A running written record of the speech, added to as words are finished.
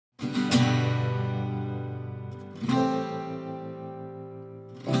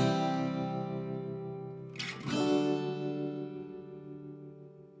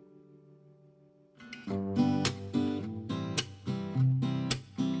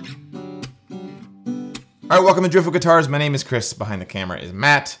All right, welcome to Driftwood Guitars. My name is Chris. Behind the camera is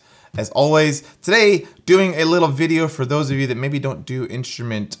Matt. As always, today doing a little video for those of you that maybe don't do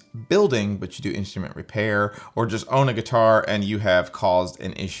instrument building, but you do instrument repair, or just own a guitar and you have caused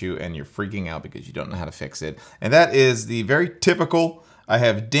an issue and you're freaking out because you don't know how to fix it. And that is the very typical, I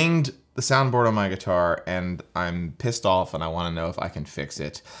have dinged the soundboard on my guitar and I'm pissed off and I want to know if I can fix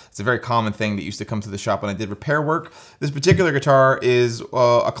it. It's a very common thing that used to come to the shop when I did repair work. This particular guitar is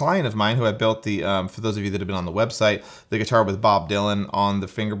a client of mine who I built the, for those of you that have been on the website, the guitar with Bob Dylan on the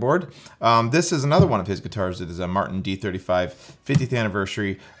fingerboard. This is another one of his guitars. It is a Martin D35 50th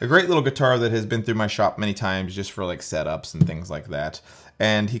anniversary. A great little guitar that has been through my shop many times just for like setups and things like that.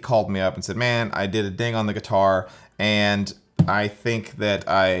 And he called me up and said, man, I did a ding on the guitar and I think that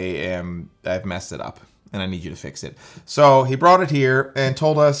I've messed it up and I need you to fix it. So he brought it here and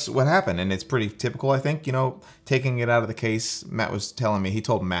told us what happened. And it's pretty typical, I think, you know, taking it out of the case. Matt was telling me, he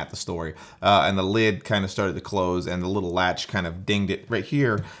told Matt the story, and the lid kind of started to close and the little latch kind of dinged it right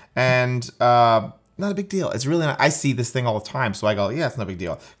here. And not a big deal. It's really not. I see this thing all the time. So I go, yeah, it's no big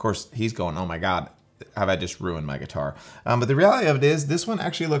deal. Of course, he's going, oh my God, have I just ruined my guitar? But the reality of it is this one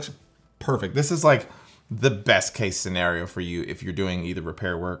actually looks perfect. This is like the best case scenario for you if you're doing either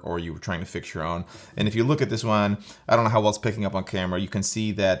repair work or you were trying to fix your own. And if you look at this one, I don't know how well it's picking up on camera. You can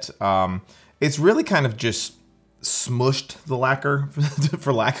see that it's really kind of just smushed the lacquer,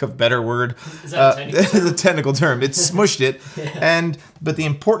 for lack of better word. Is that a technical term? It's a technical term. It's smushed it. Yeah. But the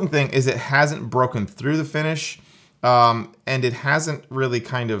important thing is it hasn't broken through the finish, and it hasn't really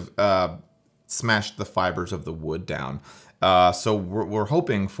kind of smashed the fibers of the wood down. So we're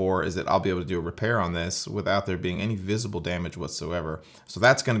hoping for is that I'll be able to do a repair on this without there being any visible damage whatsoever. So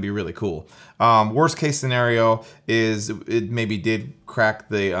that's going to be really cool. Worst case scenario is it maybe did crack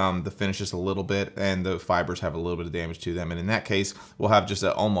the finish just a little bit and the fibers have a little bit of damage to them. And in that case, we'll have just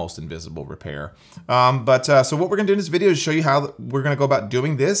an almost invisible repair. So what we're going to do in this video is show you how we're going to go about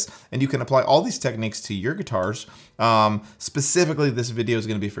doing this. And you can apply all these techniques to your guitars. Specifically, this video is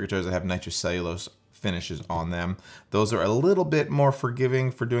going to be for guitars that have nitrocellulose finishes on them. Those are a little bit more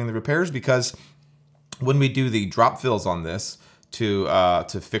forgiving for doing the repairs because when we do the drop fills on this to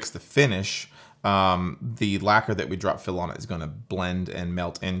fix the finish, the lacquer that we drop fill on it is going to blend and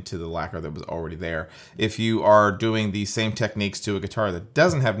melt into the lacquer that was already there. If you are doing the same techniques to a guitar that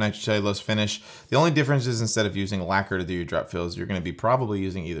doesn't have nitrocellulose finish, the only difference is instead of using lacquer to do your drop fills, you're going to be probably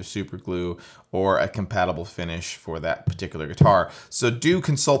using either super glue or a compatible finish for that particular guitar. So do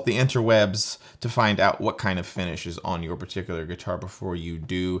consult the interwebs to find out what kind of finish is on your particular guitar before you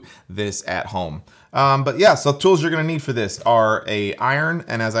do this at home. But yeah, so tools you're going to need for this are a iron,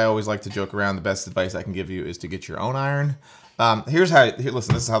 and as I always like to joke around, the best advice I can give you is to get your own iron.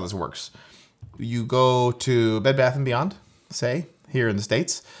 Listen, this is how this works. You go to Bed Bath & Beyond, say, here in the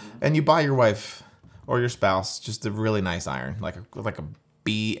States, and you buy your wife or your spouse just a really nice iron, like a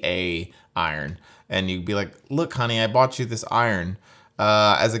BA iron, and you'd be like, look, honey, I bought you this iron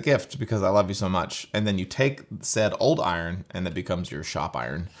as a gift because I love you so much. And then you take said old iron and it becomes your shop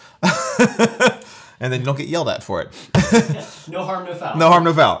iron. And then you don't get yelled at for it. No harm, no foul. No harm,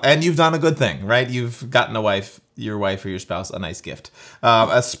 no foul. And you've done a good thing, right? You've gotten your wife or your spouse a nice gift.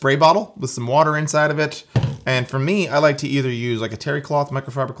 A spray bottle with some water inside of it. And for me, I like to either use like a terry cloth,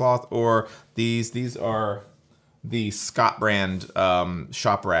 microfiber cloth, or these are the Scott brand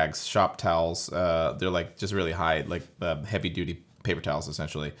shop rags, shop towels. They're like just really high, like heavy duty paper towels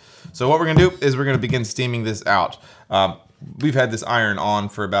essentially. So what we're gonna do is we're gonna begin steaming this out. We've had this iron on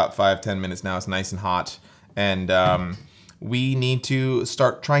for about 5-10 minutes now. It's nice and hot, and we need to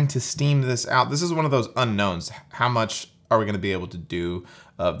start trying to steam this out. This is one of those unknowns. How much are we gonna be able to do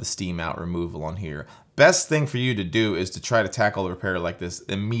of the steam out removal on here? Best thing for you to do is to try to tackle a repair like this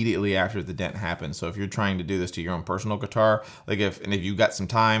immediately after the dent happens. So if you're trying to do this to your own personal guitar, like if you've got some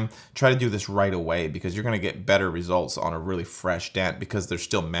time, try to do this right away because you're going to get better results on a really fresh dent because there's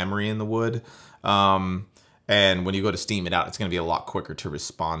still memory in the wood. And when you go to steam it out, it's going to be a lot quicker to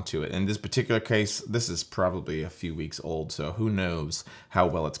respond to it. In this particular case, this is probably a few weeks old, so who knows how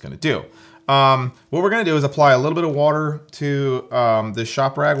well it's going to do. What we're going to do is apply a little bit of water to this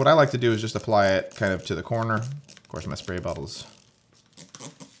shop rag. What I like to do is just apply it kind of to the corner. Of course, my spray bottles.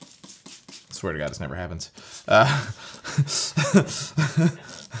 I swear to God, this never happens.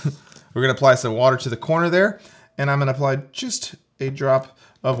 We're going to apply some water to the corner there, and I'm going to apply just a drop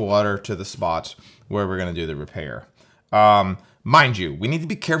of water to the spot where we're going to do the repair. Mind you, we need to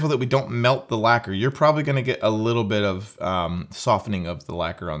be careful that we don't melt the lacquer. You're probably going to get a little bit of softening of the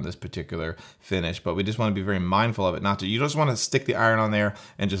lacquer on this particular finish, but we just want to be very mindful of it. Not to, you just want to stick the iron on there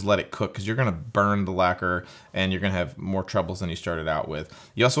and just let it cook, because you're going to burn the lacquer and you're going to have more troubles than you started out with.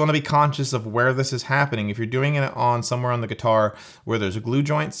 You also want to be conscious of where this is happening. If you're doing it on somewhere on the guitar where there's glue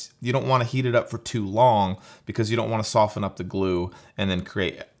joints, you don't want to heat it up for too long, because you don't want to soften up the glue and then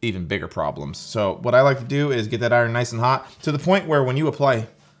create even bigger problems. So what I like to do is get that iron nice and hot to the point where when you apply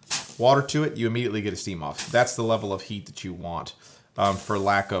water to it, you immediately get a steam off. That's the level of heat that you want, for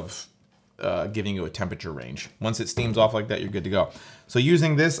lack of giving you a temperature range. Once it steams off like that, you're good to go. So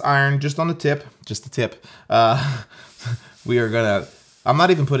using this iron just on the tip, just the tip, we are gonna, I'm not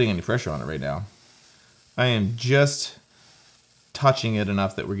even putting any pressure on it right now. I am just touching it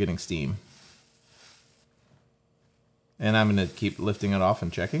enough that we're getting steam. And I'm gonna keep lifting it off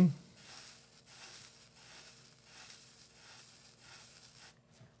and checking.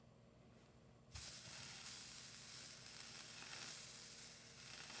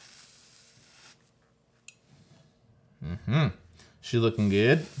 She's looking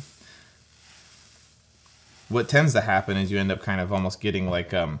good. What tends to happen is you end up kind of almost getting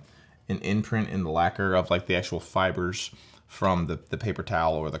like an imprint in the lacquer of like the actual fibers from the paper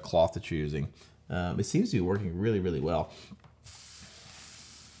towel or the cloth that you're using. It seems to be working really, really well.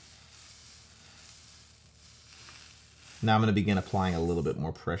 Now I'm going to begin applying a little bit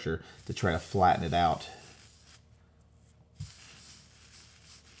more pressure to try to flatten it out.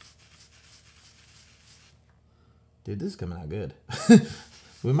 Dude, this is coming out good.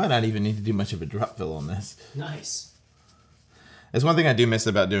 We might not even need to do much of a drop fill on this. Nice. That's one thing I do miss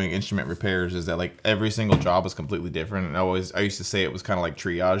about doing instrument repairs, is that like every single job is completely different. And I used to say it was kind of like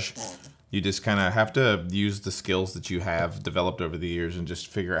triage. You just kind of have to use the skills that you have developed over the years and just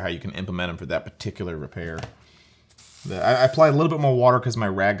figure out how you can implement them for that particular repair. I applied a little bit more water because my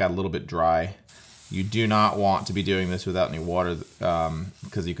rag got a little bit dry. You do not want to be doing this without any water,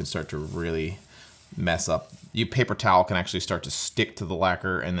 because you can start to really mess up. Your paper towel can actually start to stick to the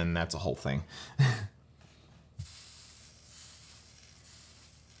lacquer, and then that's a whole thing.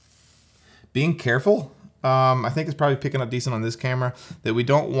 Being careful, I think it's probably picking up decent on this camera, that we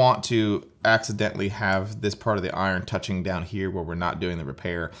don't want to accidentally have this part of the iron touching down here where we're not doing the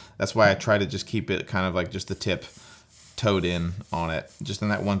repair. That's why I try to just keep it kind of like just the tip towed in on it, just in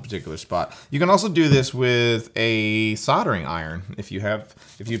that one particular spot. You can also do this with a soldering iron if you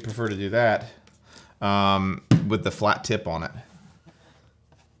prefer to do that, with the flat tip on it.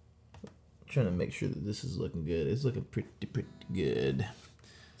 Trying to make sure that this is looking good. It's looking pretty good.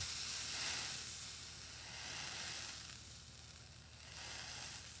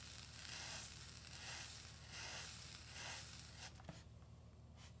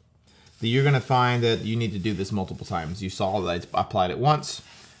 You're going to find that you need to do this multiple times. You saw that I applied it once,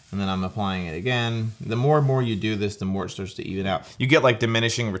 and then I'm applying it again. The more and more you do this, the more it starts to even out. You get like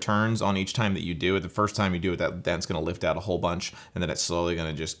diminishing returns on each time that you do it. The first time you do it, that dent's going to lift out a whole bunch, and then it's slowly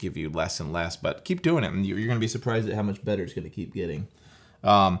going to just give you less and less. But keep doing it, and you're going to be surprised at how much better it's going to keep getting.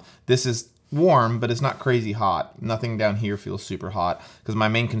 This is warm, but it's not crazy hot. Nothing down here feels super hot, because my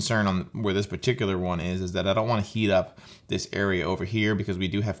main concern on where this particular one is that I don't want to heat up this area over here, because we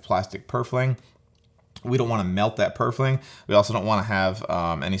do have plastic purfling. We don't want to melt that purfling. We also don't want to have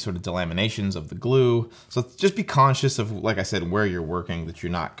any sort of delaminations of the glue. So just be conscious of, like I said, where you're working, that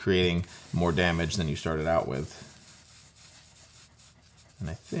you're not creating more damage than you started out with. And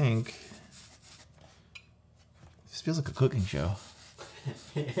I think this feels like a cooking show.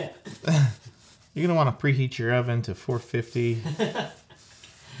 You're gonna want to preheat your oven to 450.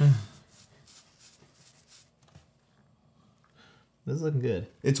 This is looking good.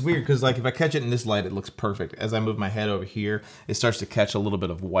 It's weird because like if I catch it in this light, it looks perfect. As I move my head over here, it starts to catch a little bit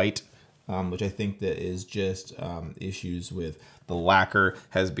of white, which I think that is just issues with the lacquer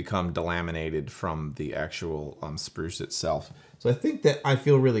has become delaminated from the actual spruce itself. So I think that I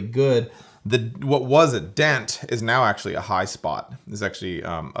feel really good. What was a dent is now actually a high spot. It's actually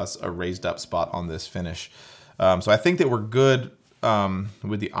a raised up spot on this finish. So I think that we're good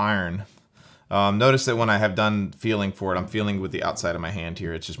with the iron. Notice that when I have done feeling for it, I'm feeling with the outside of my hand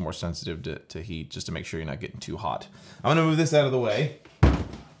here. It's just more sensitive to heat, just to make sure you're not getting too hot. I'm gonna move this out of the way.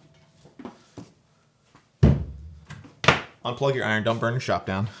 Unplug your iron, don't burn your shop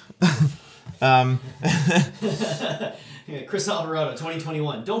down. Chris Alvarado,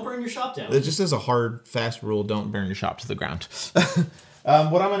 2021. Don't burn your shop down. It just is a hard, fast rule. Don't burn your shop to the ground.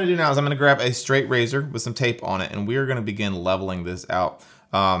 What I'm going to do now is I'm going to grab a straight razor with some tape on it, and we are going to begin leveling this out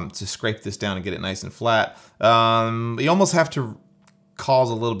to scrape this down and get it nice and flat. You almost have to cause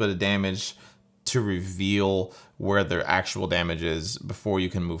a little bit of damage to reveal where the actual damage is before you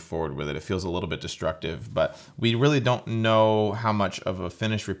can move forward with it. It feels a little bit destructive, but we really don't know how much of a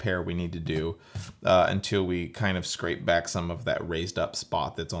finish repair we need to do until we kind of scrape back some of that raised up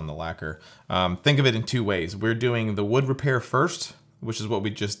spot that's on the lacquer. Think of it in two ways. We're doing the wood repair first, which is what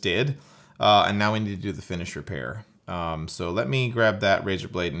we just did, and now we need to do the finish repair. So let me grab that razor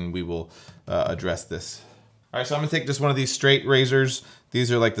blade and we will address this. All right, so I'm gonna take just one of these straight razors.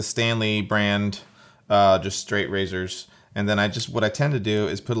 These are like the Stanley brand, just straight razors. And then what I tend to do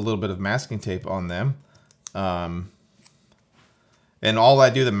is put a little bit of masking tape on them. And all I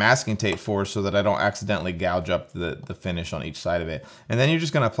do the masking tape for is so that I don't accidentally gouge up the finish on each side of it. And then you're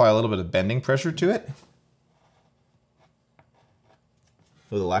just gonna apply a little bit of bending pressure to it.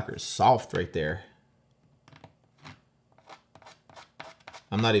 Oh, the lacquer is soft right there.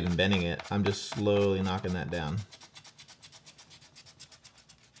 I'm not even bending it. I'm just slowly knocking that down.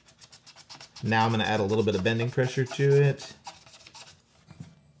 Now I'm going to add a little bit of bending pressure to it.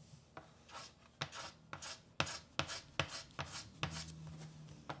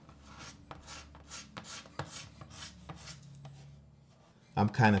 I'm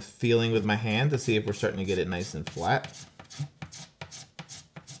kind of feeling with my hand to see if we're starting to get it nice and flat.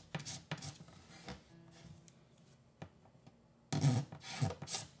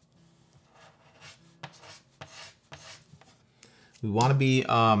 We want to be,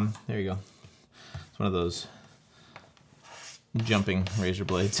 there you go. It's one of those jumping razor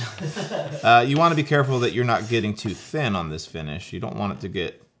blades. You want to be careful that you're not getting too thin on this finish. You don't want it to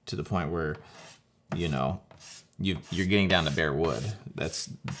get to the point where, you know, you're getting down to bare wood. That's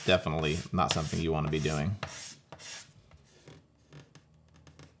definitely not something you want to be doing.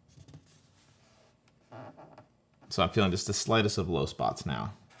 So I'm feeling just the slightest of low spots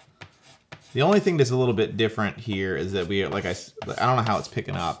now. The only thing that's a little bit different here is that I don't know how it's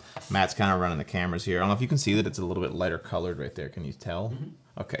picking up. Matt's kind of running the cameras here. I don't know if you can see that it's a little bit lighter colored right there. Can you tell?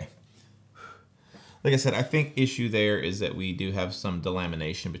 Mm-hmm. Okay. Like I said, I think issue there is that we do have some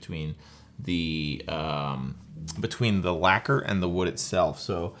delamination between the lacquer and the wood itself.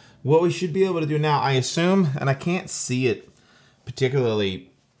 So what we should be able to do now, I assume, and I can't see it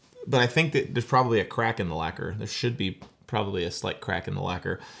particularly, but I think that there's probably a crack in the lacquer. There should be probably a slight crack in the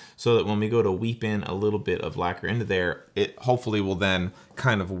lacquer, so that when we go to weep in a little bit of lacquer into there, it hopefully will then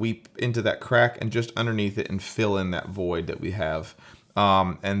kind of weep into that crack and just underneath it and fill in that void that we have,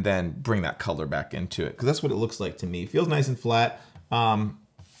 and then bring that color back into it, because that's what it looks like to me. It feels nice and flat, and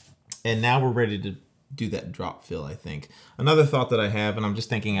now we're ready to do that drop fill, I think. Another thought that I have, and I'm just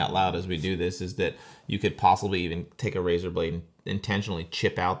thinking out loud as we do this, is that you could possibly even take a razor blade and intentionally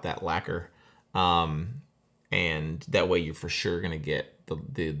chip out that lacquer, and that way you're for sure going to get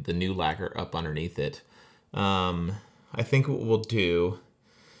the new lacquer up underneath it. I think what we'll do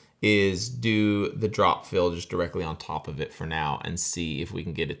is do the drop fill just directly on top of it for now and see if we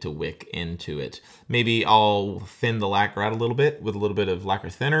can get it to wick into it. Maybe I'll thin the lacquer out a little bit with a little bit of lacquer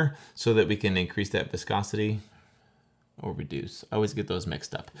thinner so that we can increase that viscosity. Or reduce. I always get those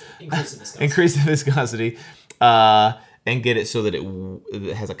mixed up. Increase the viscosity. Increase the viscosity. And get it so that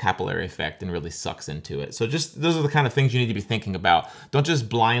it has a capillary effect and really sucks into it. So just those are the kind of things you need to be thinking about. Don't just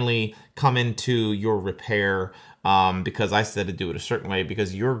blindly come into your repair because I said to do it a certain way,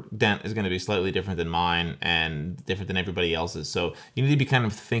 because your dent is going to be slightly different than mine and different than everybody else's. So you need to be kind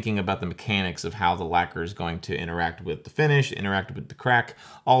of thinking about the mechanics of how the lacquer is going to interact with the finish, interact with the crack,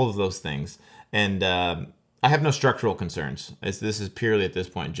 all of those things. And I have no structural concerns. This is purely at this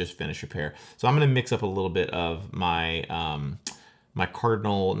point just finish repair. So I'm going to mix up a little bit of my my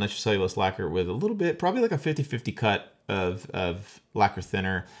Cardinal nitrocellulose lacquer with a little bit, probably like a 50-50 cut of lacquer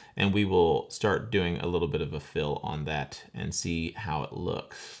thinner, and we will start doing a little bit of a fill on that and see how it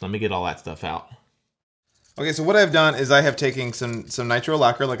looks. Let me get all that stuff out. Okay, so what I've done is I have taken some nitro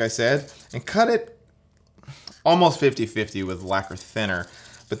lacquer, like I said, and cut it almost 50-50 with lacquer thinner.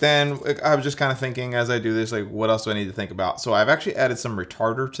 But then I was just kind of thinking as I do this, like, what else do I need to think about? So I've actually added some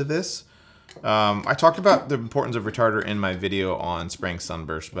retarder to this. I talked about the importance of retarder in my video on spraying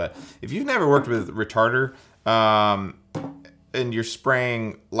sunburst, but if you've never worked with retarder and you're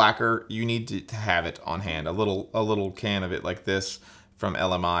spraying lacquer, you need to have it on hand. A little can of it like this from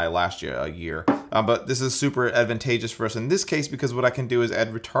LMI last year. But this is super advantageous for us in this case because what I can do is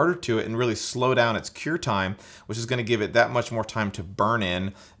add retarder to it and really slow down its cure time, which is going to give it that much more time to burn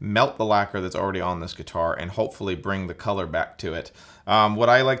in, melt the lacquer that's already on this guitar, and hopefully bring the color back to it. What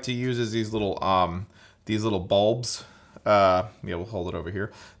I like to use is these little bulbs. yeah, we'll hold it over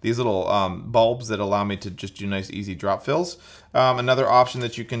here. These little bulbs that allow me to just do nice, easy drop fills. Another option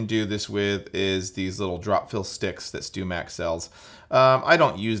that you can do this with is these little drop fill sticks that StewMac sells. I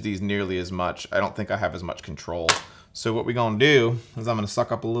don't use these nearly as much. I don't think I have as much control. So what we're gonna do is I'm gonna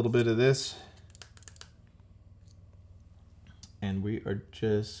suck up a little bit of this. And we are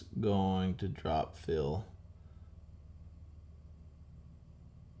just going to drop fill.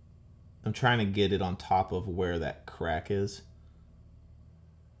 I'm trying to get it on top of where that crack is.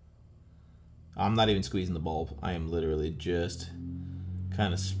 I'm not even squeezing the bulb. I am literally just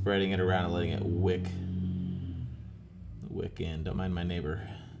kind of spreading it around and letting it wick in. Don't mind my neighbor.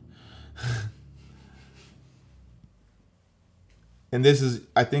 And this is,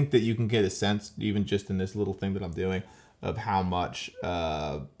 I think that you can get a sense, even just in this little thing that I'm doing, of how much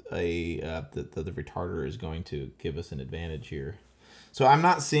the retarder is going to give us an advantage here. So I'm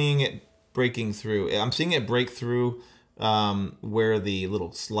not seeing it breaking through. I'm seeing it break through where the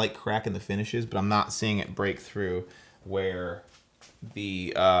little slight crack in the finish is, but I'm not seeing it break through where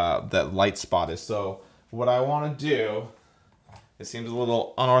the that light spot is. So what I want to do, it seems a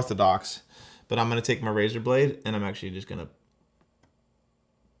little unorthodox, but I'm going to take my razor blade and I'm actually just going to,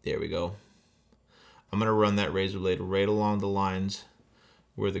 there we go. I'm going to run that razor blade right along the lines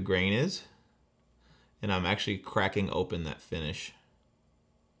where the grain is, and I'm actually cracking open that finish.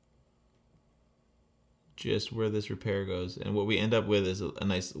 Just where this repair goes. And what we end up with is a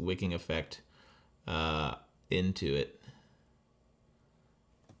nice wicking effect into it.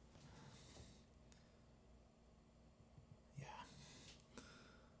 Yeah.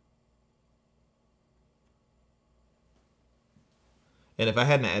 And if I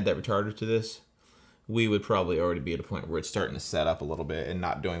hadn't added that retarder to this, we would probably already be at a point where it's starting to set up a little bit and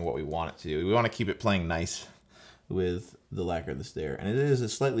not doing what we want it to do. We want to keep it playing nice with the lacquer that's there. And it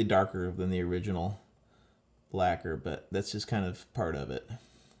is slightly darker than the original lacquer, but that's just kind of part of it.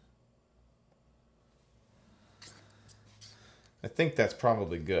 I think that's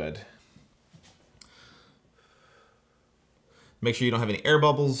probably good. Make sure you don't have any air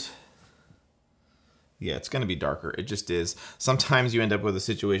bubbles. Yeah, it's going to be darker. It just is. Sometimes you end up with a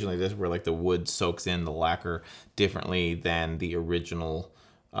situation like this where like the wood soaks in the lacquer differently than the original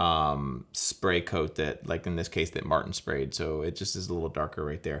spray coat that, like in this case, that Martin sprayed. So it just is a little darker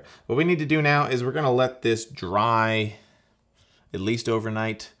right there. What we need to do now is we're going to let this dry at least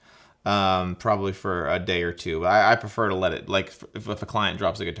overnight, probably for a day or two. I prefer to let it, like if a client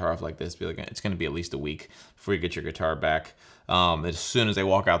drops a guitar off like this, be like, it's going to be at least a week before you get your guitar back. As soon as they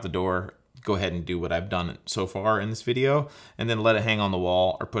walk out the door, go ahead and do what I've done so far in this video, and then let it hang on the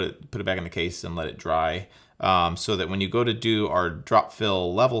wall or put it back in the case and let it dry. So that when you go to do our drop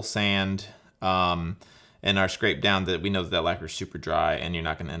fill level sand and our scrape down, that we know that lacquer is super dry and you're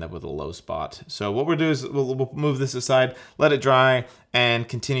not going to end up with a low spot. So what we'll do is we'll move this aside, let it dry, and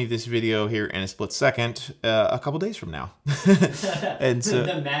continue this video here in a split second a couple days from now. And so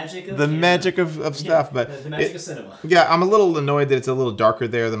the magic of stuff, but the magic of cinema. Yeah, I'm a little annoyed that it's a little darker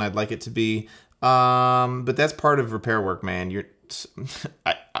there than I'd like it to be. But that's part of repair work, man.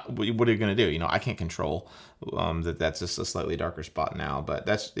 What are you going to do? You know, I can't control that's just a slightly darker spot now, but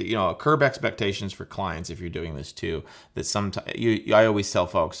that's, you know, curb expectations for clients if you're doing this too. That sometimes I always tell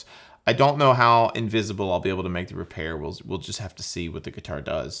folks, I don't know how invisible I'll be able to make the repair. We'll just have to see what the guitar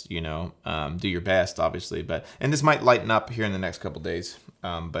does, you know. Do your best, obviously, and this might lighten up here in the next couple days.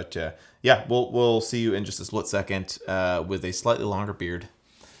 Yeah, we'll see you in just a split second with a slightly longer beard.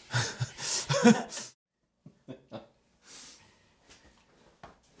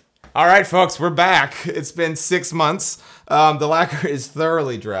 All right, folks, we're back. It's been 6 months. The lacquer is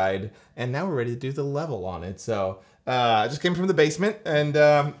thoroughly dried, and now we're ready to do the level on it. So I just came from the basement, and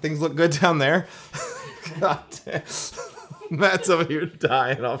things look good down there. God damn. Matt's over here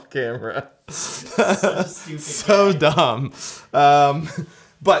dying off camera. So stupid. So dumb.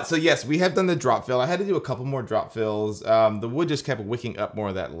 But so yes, we have done the drop fill. I had to do a couple more drop fills. The wood just kept wicking up more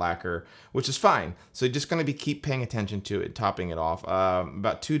of that lacquer, which is fine. So you're just going to keep paying attention to it, topping it off.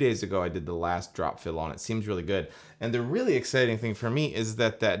 About 2 days ago, I did the last drop fill on it. Seems really good. And the really exciting thing for me is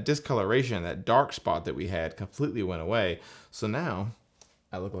that discoloration, that dark spot that we had, completely went away. So now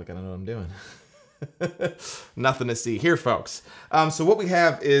I look like I don't know what I'm doing. Nothing to see here, folks. So what we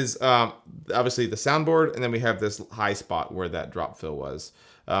have is obviously the soundboard, and then we have this high spot where that drop fill was.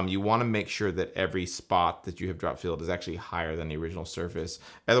 You want to make sure that every spot that you have drop filled is actually higher than the original surface.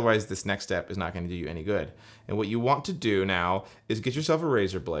 Otherwise, this next step is not going to do you any good. And what you want to do now is get yourself a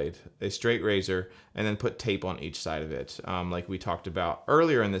razor blade, a straight razor, and then put tape on each side of it. Like we talked about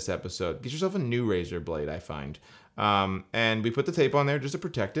earlier in this episode, get yourself a new razor blade, I find. And we put the tape on there just to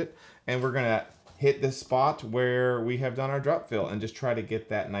protect it. And we're going to hit the spot where we have done our drop fill and just try to get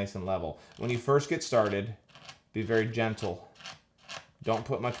that nice and level. When you first get started, be very gentle. Don't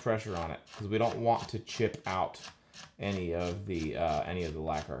put much pressure on it because we don't want to chip out any of the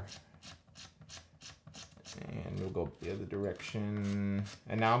lacquer. And we'll go the other direction.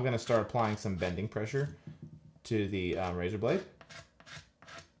 And now I'm going to start applying some bending pressure to the razor blade.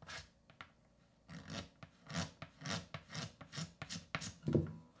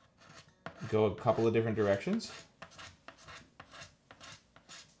 Go a couple of different directions.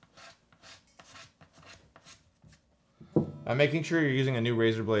 Making sure you're using a new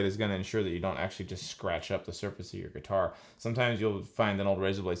razor blade is going to ensure that you don't actually just scratch up the surface of your guitar. Sometimes you'll find an old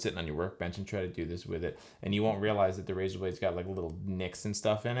razor blade sitting on your workbench and try to do this with it, and you won't realize that the razor blade's got like little nicks and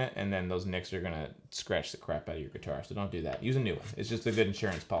stuff in it, and then those nicks are going to scratch the crap out of your guitar. So don't do that. Use a new one. It's just a good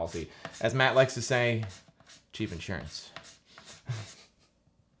insurance policy. As Matt likes to say, cheap insurance.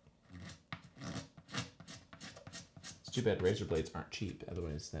 It's too bad razor blades aren't cheap,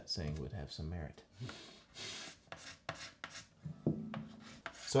 otherwise that saying would have some merit.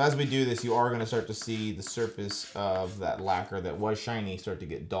 So as we do this, you are going to start to see the surface of that lacquer that was shiny start to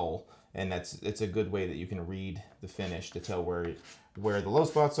get dull, and it's a good way that you can read the finish to tell where the low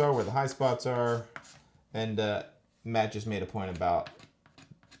spots are, where the high spots are. And Matt just made a point about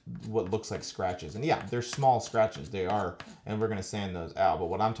what looks like scratches, and yeah, they're small scratches, they are, and we're going to sand those out. But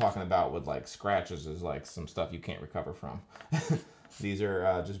what I'm talking about with like scratches is like some stuff you can't recover from. These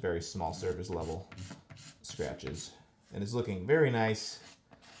are just very small surface level scratches, and it's looking very nice.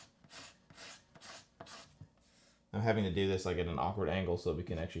 I'm having to do this like at an awkward angle so we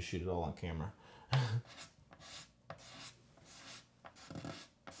can actually shoot it all on camera.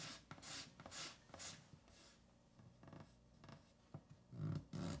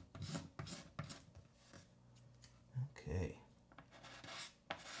 Okay.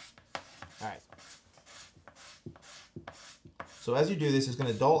 All right. So as you do this, it's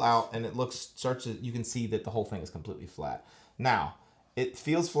going to dull out, and it you can see that the whole thing is completely flat. Now, it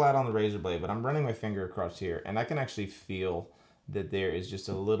feels flat on the razor blade, but I'm running my finger across here, and I can actually feel that there is just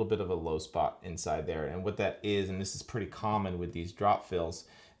a little bit of a low spot inside there. And what that is, and this is pretty common with these drop fills,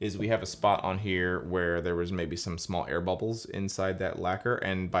 is we have a spot on here where there was maybe some small air bubbles inside that lacquer,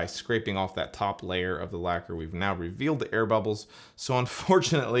 and by scraping off that top layer of the lacquer, we've now revealed the air bubbles. So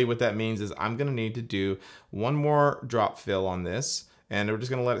unfortunately, what that means is I'm gonna need to do one more drop fill on this, and we're just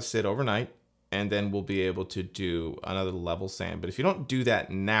gonna let it sit overnight, and then we'll be able to do another level sand. But if you don't do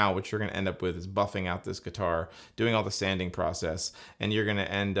that now, what you're gonna end up with is buffing out this guitar, doing all the sanding process, and you're gonna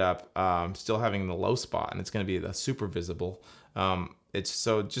end up still having the low spot, and it's gonna be the super visible.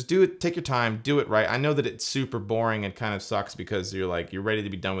 So just do it, take your time, do it right. I know that it's super boring and kind of sucks because you're ready to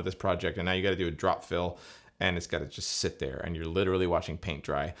be done with this project, and now you gotta do a drop fill, and it's gotta just sit there, and you're literally watching paint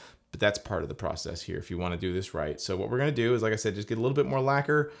dry. But that's part of the process here if you wanna do this right. So what we're gonna do is, like I said, just get a little bit more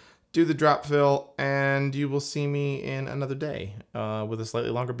lacquer, do the drop fill, and you will see me in another day with a slightly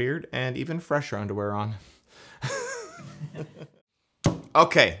longer beard and even fresher underwear on.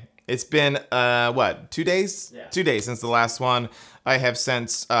 Okay, it's been, what, 2 days? Yeah. 2 days since the last one. I have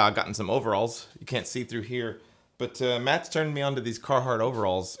since gotten some overalls. You can't see through here, but Matt's turned me onto these Carhartt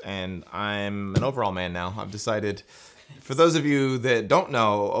overalls, and I'm an overall man now. I've decided, for those of you that don't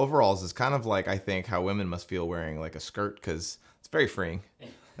know, overalls is kind of like, I think, how women must feel wearing like a skirt, because it's very freeing.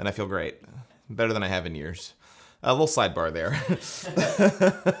 And I feel great. Better than I have in years. A little sidebar there.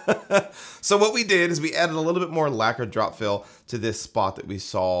 So what we did is we added a little bit more lacquer drop fill to this spot that we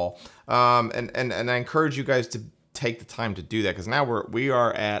saw. And I encourage you guys to take the time to do that, because now we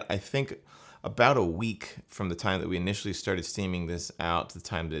are at, I think, about a week from the time that we initially started steaming this out to the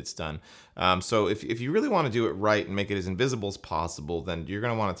time that it's done. So if you really want to do it right and make it as invisible as possible, then you're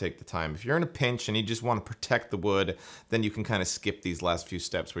going to want to take the time. If you're in a pinch and you just want to protect the wood, then you can kind of skip these last few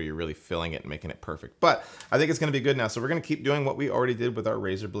steps where you're really filling it and making it perfect. But I think it's going to be good now. So we're going to keep doing what we already did with our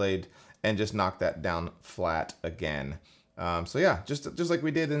razor blade and just knock that down flat again. So yeah, just like we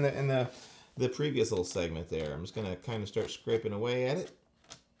did in the previous little segment there. I'm just going to kind of start scraping away at it.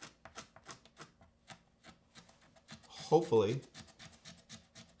 Hopefully,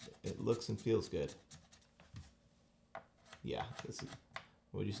 it looks and feels good. Yeah,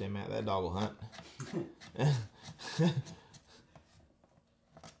 what'd you say, Matt? That dog will hunt.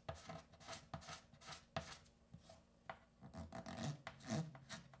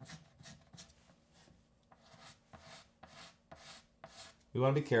 We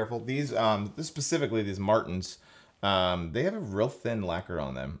want to be careful. These, specifically these Martins, they have a real thin lacquer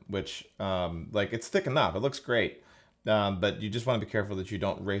on them, which, like, it's thick enough. It looks great. But you just want to be careful that you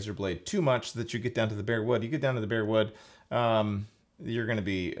don't razor blade too much so that you get down to the bare wood. You get down to the bare wood, and you're gonna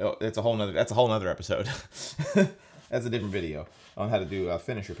be. Oh, that's a whole nother episode. That's a different video on how to do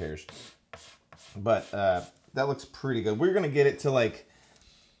finish repairs. But that looks pretty good. We're gonna get it to like,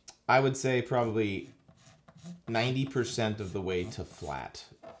 I would say probably 90% of the way to flat.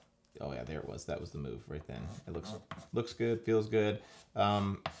 Oh yeah, there it was. That was the move right then. It looks good, feels good.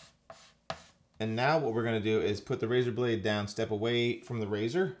 And now what we're gonna do is put the razor blade down, step away from the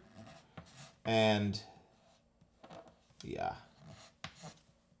razor, and yeah.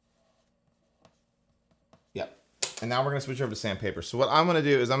 Yep. And now we're gonna switch over to sandpaper. So what I'm gonna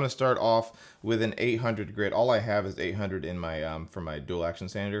do is I'm gonna start off with an 800 grit. All I have is 800 in my for my dual action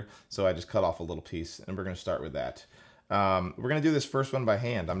sander. So I just cut off a little piece, and we're gonna start with that. We're gonna do this first one by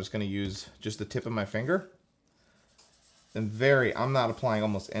hand. I'm just gonna use just the tip of my finger. And I'm not applying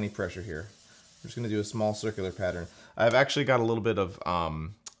almost any pressure here. I'm just gonna do a small circular pattern. I've actually got a little bit of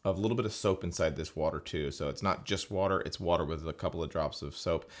soap inside this water too. So it's not just water, it's water with a couple of drops of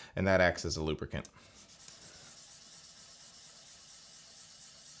soap, and that acts as a lubricant.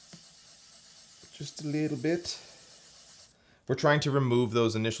 Just a little bit. We're trying to remove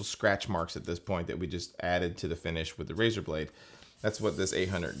those initial scratch marks at this point that we just added to the finish with the razor blade. That's what this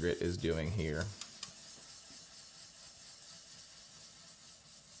 800 grit is doing here.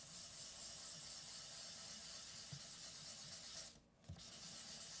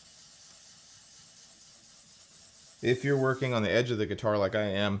 If you're working on the edge of the guitar like I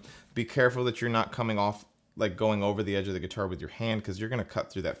am, be careful that you're not coming off, like going over the edge of the guitar with your hand, because you're going to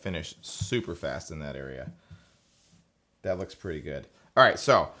cut through that finish super fast in that area. That looks pretty good. All right,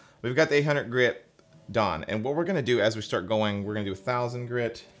 so we've got the 800 grit done. And what we're going to do as we start going, we're going to do 1,000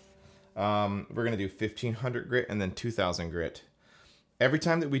 grit. We're going to do 1,500 grit and then 2,000 grit. Every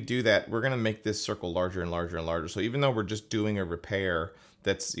time that we do that, we're going to make this circle larger and larger and larger. So even though we're just doing a repair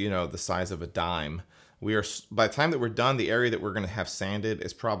that's, you know, the size of a dime, by the time that we're done, the area that we're going to have sanded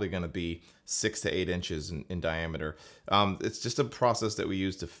is probably going to be 6 to 8 inches in diameter. It's just a process that we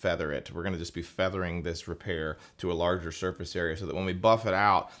use to feather it. We're going to just be feathering this repair to a larger surface area so that when we buff it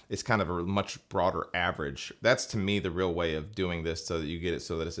out, it's kind of a much broader average. That's, to me, the real way of doing this, so that you get it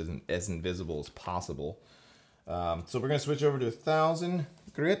so that it's as invisible as possible. So we're going to switch over to 1,000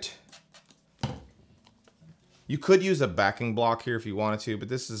 grit. You could use a backing block here if you wanted to, but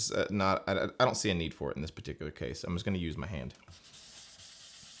this is not, I don't see a need for it in this particular case. I'm just going to use my hand.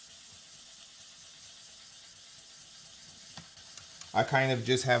 I kind of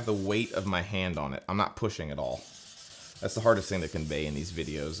just have the weight of my hand on it. I'm not pushing at all. That's the hardest thing to convey in these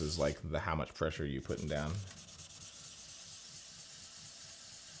videos, is like how much pressure you're putting down.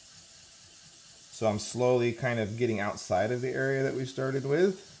 So I'm slowly kind of getting outside of the area that we started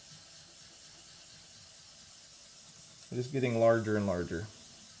with. Just getting larger and larger.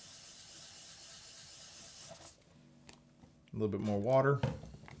 A little bit more water.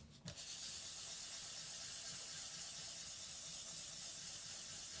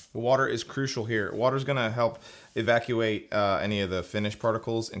 The water is crucial here. Water is going to help evacuate any of the finish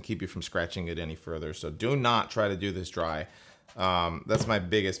particles and keep you from scratching it any further. So do not try to do this dry. That's my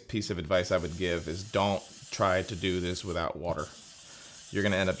biggest piece of advice I would give, is don't try to do this without water. You're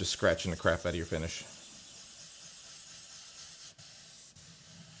going to end up just scratching the crap out of your finish.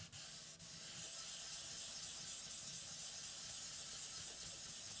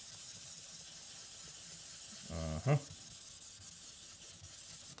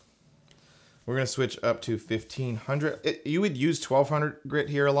 We're going to switch up to 1,500. You would use 1,200 grit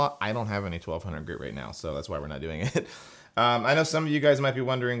here a lot. I don't have any 1,200 grit right now, so that's why we're not doing it. I know some of you guys might be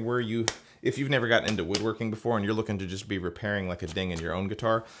wondering if you've never gotten into woodworking before and you're looking to just be repairing like a ding in your own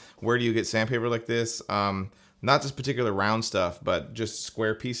guitar, where do you get sandpaper like this? Not just particular round stuff, but just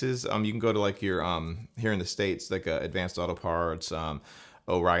square pieces. You can go to like your, here in the States, like Advanced Auto Parts,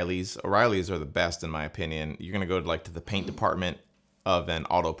 O'Reilly's. O'Reilly's are the best in my opinion. You're going to go to like to the paint department of an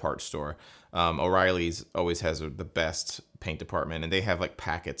auto parts store. O'Reilly's always has the best paint department, and they have like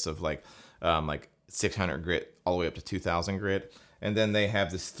packets of like 600 grit all the way up to 2,000 grit. And then they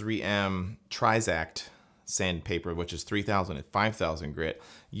have this 3M Trizact sandpaper, which is 3,000 and 5,000 grit.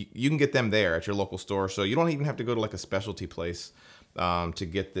 You can get them there at your local store, so you don't even have to go to like a specialty place to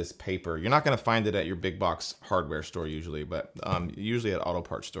get this paper. You're not going to find it at your big box hardware store usually, but usually at auto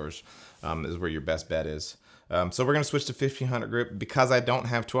parts stores is where your best bet is. So we're going to switch to 1,500 grit. Because I don't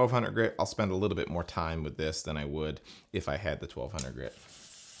have 1,200 grit, I'll spend a little bit more time with this than I would if I had the 1,200 grit.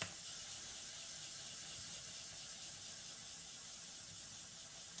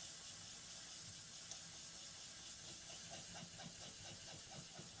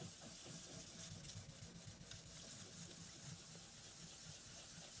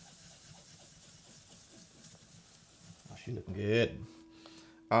 She looking good.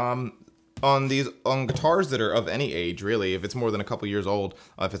 On guitars that are of any age, really, if it's more than a couple years old,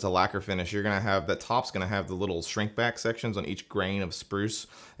 if it's a lacquer finish, you're gonna have that top's gonna have the little shrink back sections on each grain of spruce.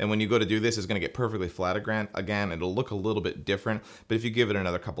 And when you go to do this, it's gonna get perfectly flat again. It'll look a little bit different, but if you give it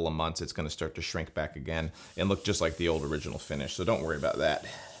another couple of months, it's gonna start to shrink back again and look just like the old original finish. So don't worry about that.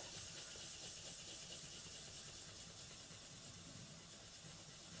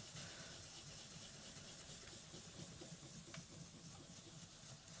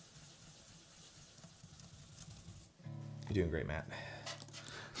 You're doing great, Matt.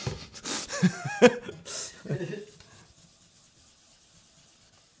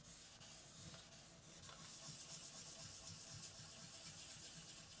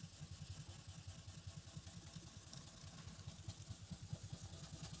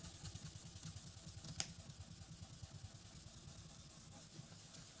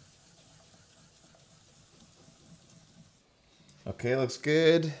 Okay, looks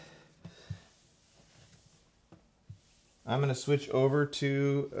good. I'm going to switch over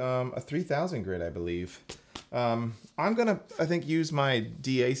to a 3000 grit, I believe. I'm going to, I think, use my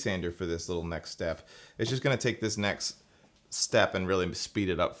DA sander for this little next step. It's just going to take this next step and really speed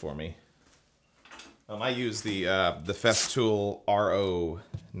it up for me. I use the Festool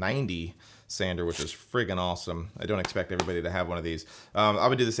RO90 sander, which is friggin' awesome. I don't expect everybody to have one of these. I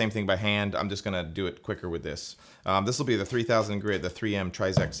would do the same thing by hand. I'm just gonna do it quicker with this. This will be the 3000 grit, the 3M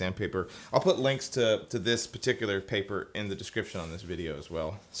Trizact sandpaper. I'll put links to this particular paper in the description on this video as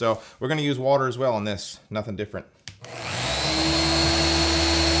well. So we're gonna use water as well on this, nothing different.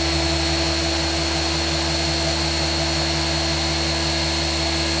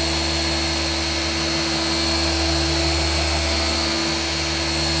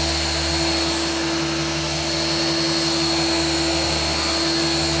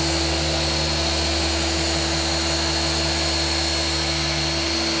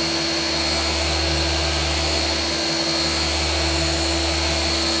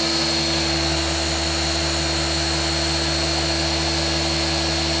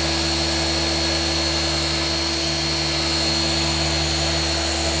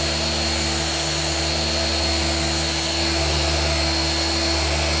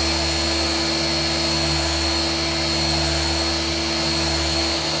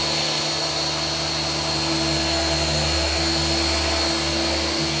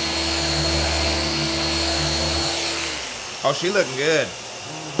 Oh, she looking good.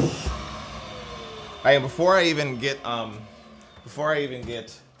 Hey, before I even get to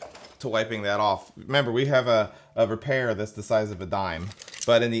wiping that off, remember we have a repair that's the size of a dime.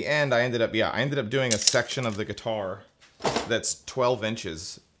 But in the end, I ended up doing a section of the guitar that's 12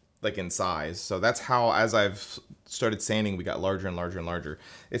 inches, like in size. So that's how, as I've started sanding, we got larger and larger and larger.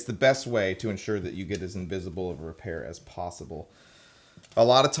 It's the best way to ensure that you get as invisible of a repair as possible. A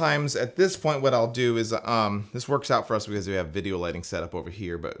lot of times at this point, what I'll do is, this works out for us because we have video lighting set up over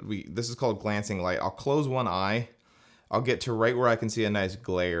here, but this is called glancing light. I'll close one eye. I'll get to right where I can see a nice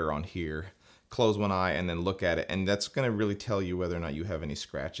glare on here. Close one eye and then look at it. And that's going to really tell you whether or not you have any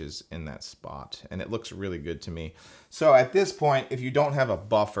scratches in that spot. And it looks really good to me. So at this point, if you don't have a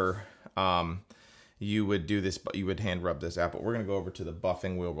buffer, you would do this, you would hand rub this out. But we're going to go over to the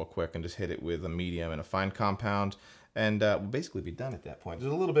buffing wheel real quick and just hit it with a medium and a fine compound. And we'll basically be done at that point.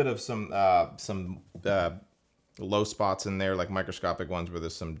 There's a little bit of some low spots in there, like microscopic ones where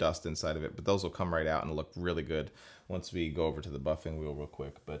there's some dust inside of it, but those will come right out and look really good once we go over to the buffing wheel real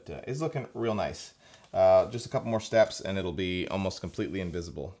quick. But it's looking real nice. Just a couple more steps and it'll be almost completely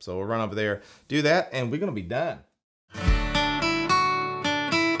invisible. So we'll run over there, do that, and we're gonna be done.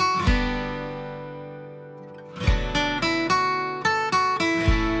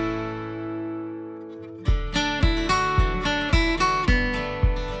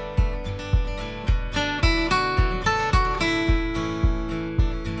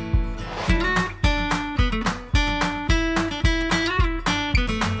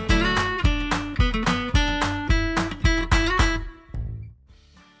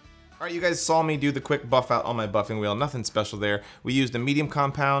 Alright, you guys saw me do the quick buff out on my buffing wheel. Nothing special there. We used a medium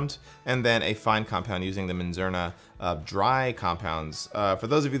compound and then a fine compound using the Minzerna dry compounds. For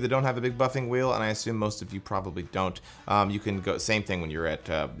those of you that don't have a big buffing wheel, and I assume most of you probably don't, you can go, same thing when you're at,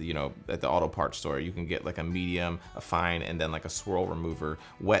 at the auto parts store. You can get like a medium, a fine, and then like a swirl remover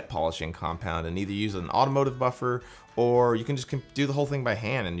wet polishing compound, and either use an automotive buffer or you can just do the whole thing by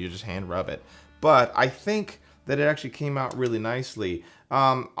hand and you just hand rub it. But I think that it actually came out really nicely.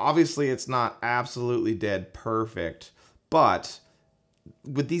 Obviously it's not absolutely dead perfect, but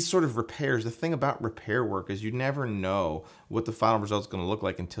with these sort of repairs, the thing about repair work is you never know what the final result's going to look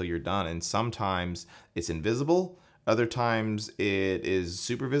like until you're done. And sometimes it's invisible, Other times it is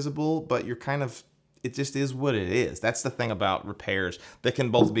super visible, but you're kind of, it just is what it is. That's the thing about repairs. They can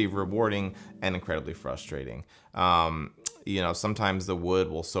both be rewarding and incredibly frustrating. You know, sometimes the wood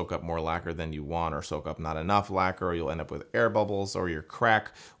will soak up more lacquer than you want, or soak up not enough lacquer, or you'll end up with air bubbles, or your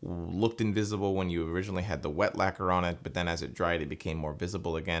crack looked invisible when you originally had the wet lacquer on it, but then as it dried, it became more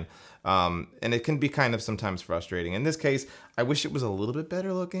visible again. And it can be kind of sometimes frustrating. In this case, I wish it was a little bit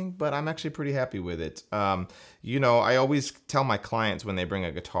better looking, but I'm actually pretty happy with it. You know, I always tell my clients when they bring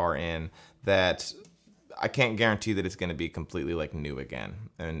a guitar in that I can't guarantee that it's going to be completely like new again.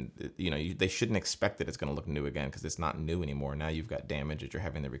 And, you know, they shouldn't expect that it's going to look new again, because it's not new anymore. Now you've got damage that you're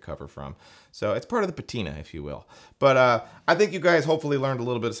having to recover from. So it's part of the patina, if you will. But I think you guys hopefully learned a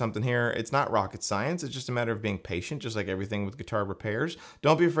little bit of something here. It's not rocket science. It's just a matter of being patient, just like everything with guitar repairs.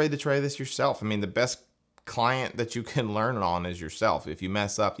 Don't be afraid to try this yourself. I mean, the best client that you can learn on is yourself. If you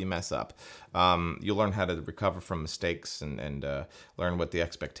mess up, you mess up. You'll learn how to recover from mistakes and learn what the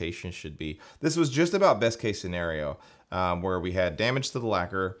expectations should be. This was just about best case scenario, where we had damage to the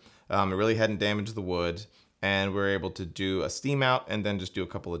lacquer. It really hadn't damaged the wood, and we were able to do a steam out and then just do a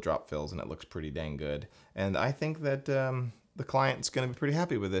couple of drop fills, and it looks pretty dang good. And I think that the client's going to be pretty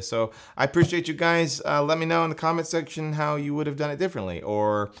happy with this. So I appreciate you guys. Let me know in the comment section how you would have done it differently,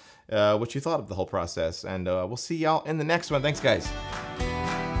 or what you thought of the whole process. And we'll see y'all in the next one. Thanks, guys.